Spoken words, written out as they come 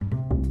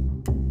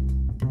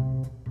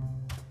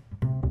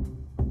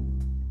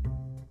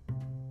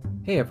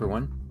Hey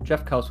everyone,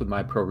 Jeff Kaus with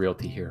My Pro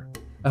Realty here.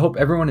 I hope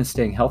everyone is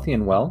staying healthy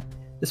and well,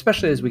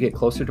 especially as we get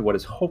closer to what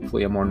is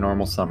hopefully a more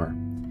normal summer.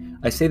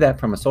 I say that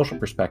from a social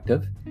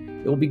perspective.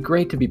 It will be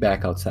great to be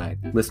back outside,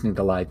 listening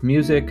to live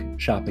music,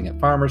 shopping at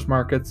farmers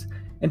markets,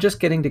 and just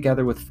getting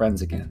together with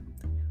friends again.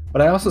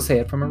 But I also say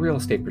it from a real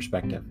estate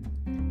perspective.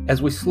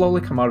 As we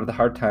slowly come out of the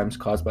hard times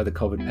caused by the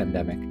COVID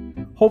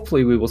pandemic,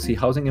 hopefully we will see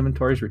housing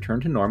inventories return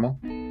to normal,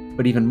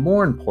 but even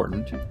more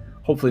important,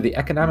 hopefully the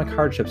economic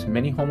hardships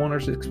many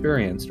homeowners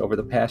experienced over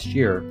the past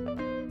year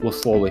will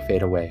slowly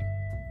fade away.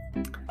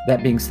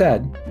 That being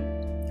said,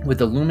 with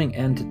the looming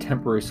end to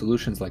temporary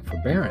solutions like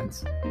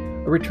forbearance,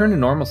 a return to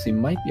normalcy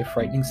might be a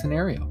frightening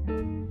scenario.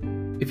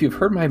 If you've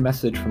heard my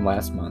message from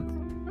last month,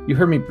 you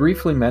heard me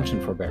briefly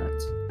mention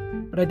forbearance,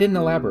 but I didn't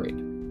elaborate.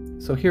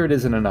 So here it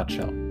is in a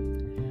nutshell.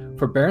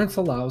 Forbearance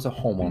allows a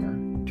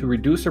homeowner to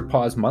reduce or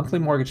pause monthly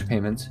mortgage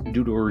payments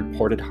due to a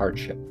reported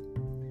hardship.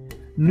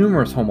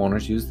 Numerous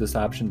homeowners used this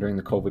option during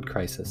the COVID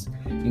crisis,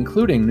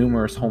 including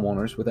numerous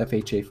homeowners with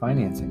FHA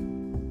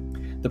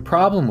financing. The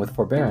problem with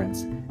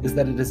forbearance is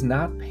that it is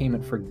not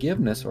payment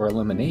forgiveness or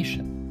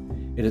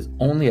elimination. It is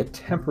only a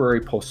temporary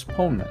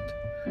postponement,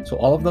 so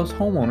all of those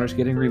homeowners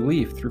getting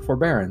relief through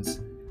forbearance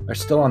are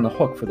still on the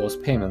hook for those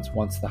payments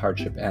once the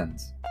hardship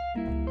ends.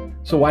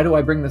 So why do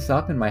I bring this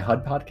up in my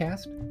HUD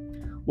podcast?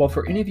 Well,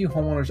 for any of you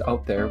homeowners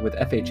out there with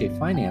FHA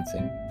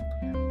financing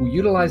who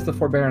utilize the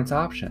forbearance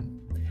option,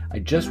 I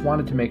just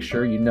wanted to make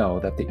sure you know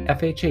that the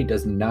FHA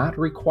does not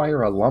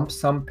require a lump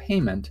sum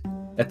payment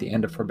at the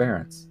end of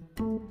forbearance.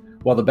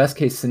 While the best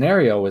case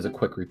scenario is a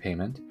quick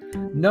repayment,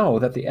 know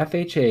that the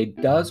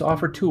FHA does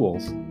offer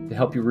tools to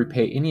help you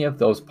repay any of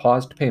those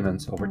paused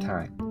payments over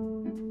time.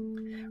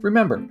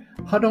 Remember,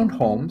 HUD-owned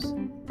homes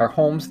are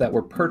homes that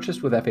were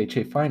purchased with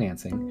FHA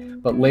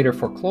financing but later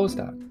foreclosed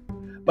on.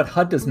 But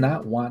HUD does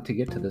not want to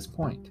get to this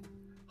point.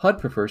 HUD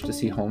prefers to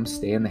see homes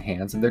stay in the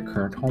hands of their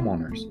current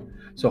homeowners.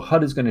 So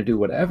HUD is going to do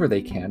whatever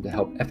they can to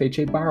help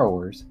FHA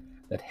borrowers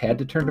that had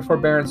to turn to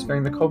forbearance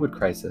during the COVID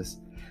crisis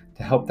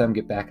to help them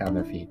get back on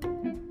their feet.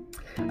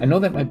 I know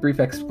that my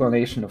brief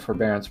explanation of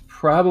forbearance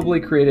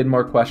probably created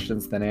more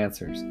questions than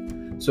answers.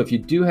 So if you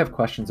do have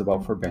questions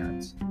about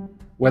forbearance,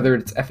 whether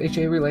it's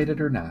FHA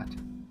related or not,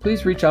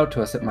 please reach out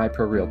to us at My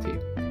Pro Realty.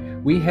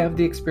 We have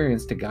the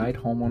experience to guide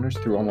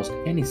homeowners through almost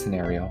any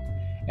scenario,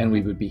 and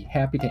we would be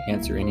happy to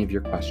answer any of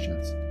your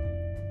questions.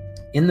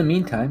 In the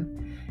meantime,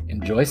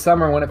 enjoy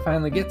summer when it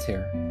finally gets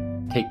here.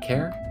 Take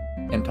care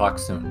and talk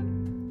soon.